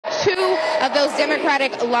two of those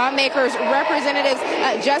Democratic lawmakers, Representatives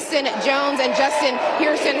Justin Jones and Justin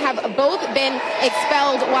Pearson, have both been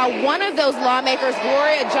expelled, while one of those lawmakers,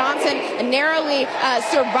 Gloria Johnson, narrowly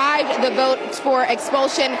survived the vote for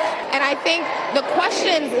expulsion. And I think the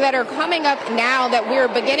questions that are coming up now that we're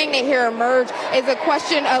beginning to hear emerge is a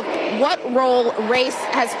question of what role race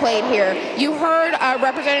has played here. You heard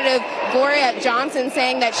Representative Gloria Johnson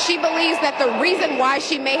saying that she believes that the reason why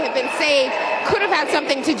she may have been saved could have had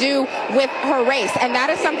something to do with her race. And that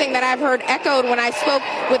is something that I've heard echoed when I spoke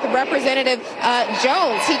with Representative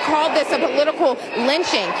Jones. He called this a political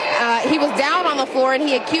lynching. He was down on the floor and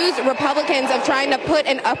he accused Republicans of trying to put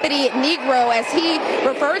an uppity Negro, as he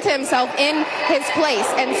referred to himself, in his place.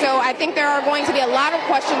 And so I think there are going to be a lot of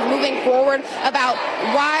questions moving forward about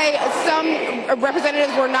why some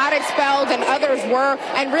representatives were not expelled and others were,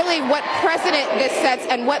 and really what precedent this sets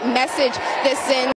and what message this sends.